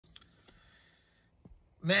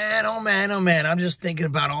Man, oh man, oh man. I'm just thinking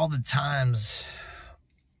about all the times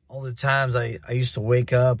I used to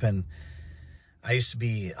wake up and I used to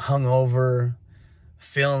be hungover,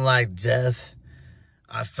 feeling like death.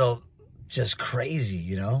 I felt just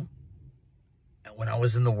crazy, when I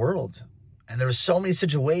was in the world. And there were so many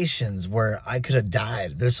situations where I could have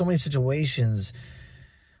died. There's so many situations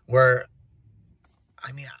where,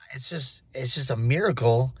 it's just a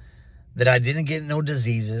miracle that I didn't get no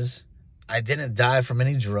diseases. I didn't die from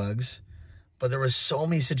any drugs. But there were so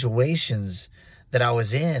many situations that I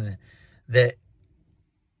was in that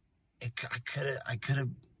I could have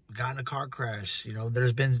gotten a car crash.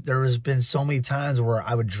 There has been so many times where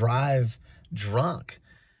I would drive drunk.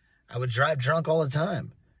 I would drive drunk all the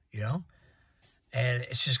time, And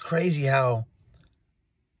it's just crazy how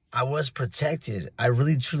I was protected. I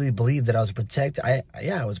really truly believe that I was protected. I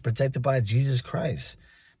was protected by Jesus Christ,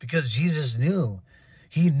 because Jesus knew.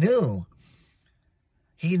 He knew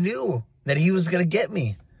that he was going to get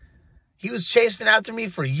me. He was chasing after me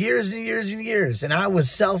for years and years and years. And I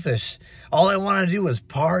was selfish. All I wanted to do was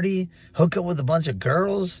party, hook up with a bunch of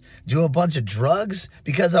girls, do a bunch of drugs,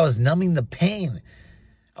 because I was numbing the pain.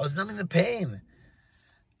 And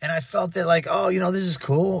I felt that this is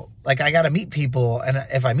cool. Like, I got to meet people. And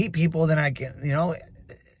if I meet people, then I can,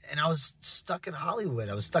 and I was stuck in Hollywood.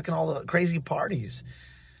 I was stuck in all the crazy parties,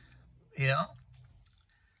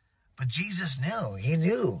 But Jesus knew. He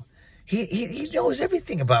knew. He knows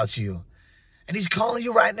everything about you. And he's calling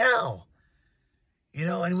you right now.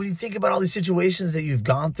 And when you think about all these situations that you've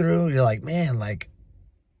gone through, you're like, man,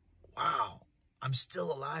 wow, I'm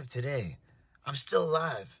still alive today. I'm still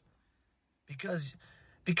alive. Because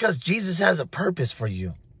Jesus has a purpose for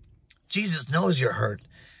you. Jesus knows your hurt.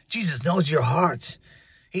 Jesus knows your heart.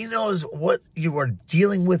 He knows what you are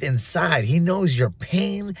dealing with inside. He knows your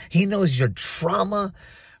pain. He knows your trauma.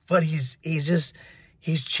 But he's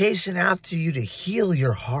chasing after you to heal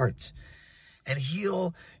your heart and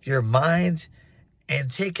heal your mind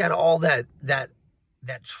and take out all that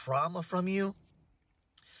trauma from you.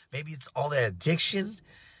 Maybe it's all that addiction.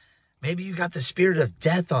 Maybe you got the spirit of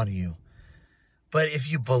death on you. But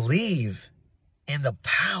if you believe in the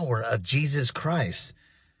power of Jesus Christ,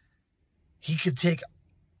 he could take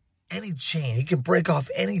any chain. He can break off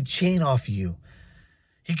any chain off you.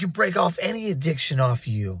 He can break off any addiction off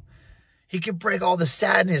you. He can break all the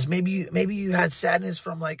sadness. Maybe you had sadness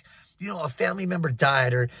from a family member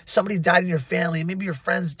died, or somebody died in your family. Maybe your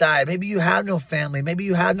friends died. Maybe you have no family. Maybe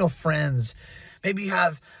you have no friends. Maybe you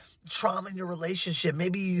have trauma in your relationship.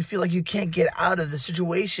 Maybe you feel like you can't get out of the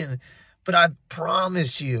situation. But I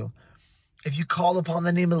promise you, if you call upon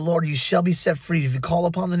the name of the Lord, you shall be set free. If you call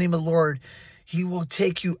upon the name of the Lord, he will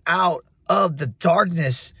take you out of the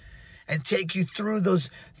darkness and take you through the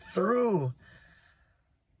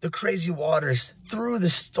crazy waters, through the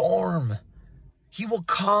storm. He will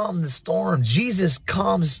calm the storm. Jesus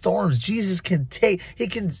calms storms. Jesus can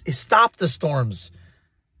stop the storms.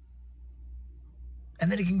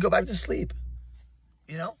 And then he can go back to sleep.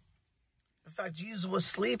 In fact, Jesus was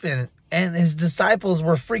sleeping and his disciples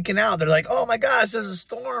were freaking out. They're like, oh my gosh, there's a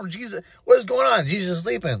storm. Jesus, what is going on? Jesus is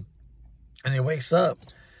sleeping. And he wakes up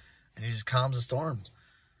and he just calms the storm.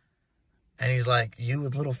 And he's like, you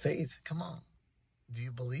with little faith, come on. Do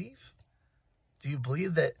you believe? Do you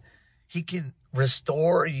believe that he can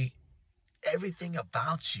restore everything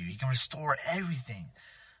about you? He can restore everything.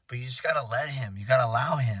 But you just got to let him. You got to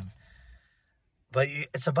allow him. But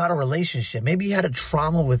it's about a relationship. Maybe you had a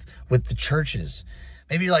trauma with the churches.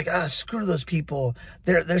 Maybe you're like, screw those people.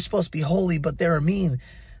 They're supposed to be holy, but they're mean.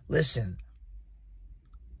 Listen,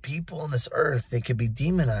 people on this earth, they could be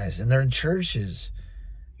demonized, and they're in churches.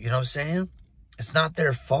 You know what I'm saying? It's not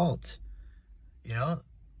their fault.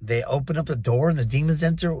 They open up the door and the demons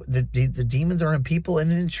enter. The demons are in people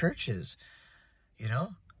and in churches.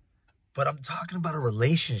 But I'm talking about a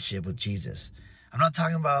relationship with Jesus. I'm not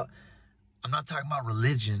talking about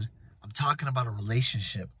religion. I'm talking about a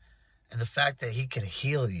relationship, and the fact that he can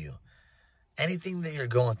heal you. Anything that you're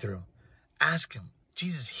going through, ask him,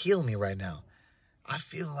 Jesus, heal me right now. I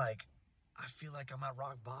feel like I'm at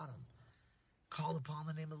rock bottom. Call upon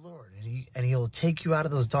the name of the Lord, and he'll take you out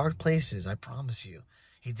of those dark places. I promise you.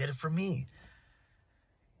 He did it for me,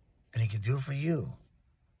 and he can do it for you.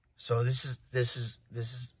 So this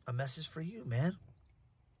is a message for you, man.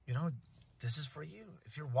 This is for you.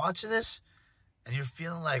 If you're watching this and you're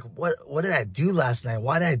feeling like, what did I do last night?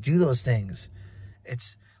 Why did I do those things?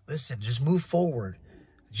 Listen, just move forward.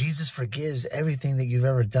 Jesus forgives everything that you've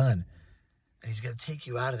ever done, and he's going to take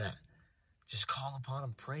you out of that. Just call upon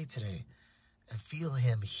him, pray today, and feel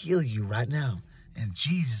him heal you right now. In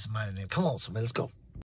Jesus' mighty name. Come on, somebody, let's go.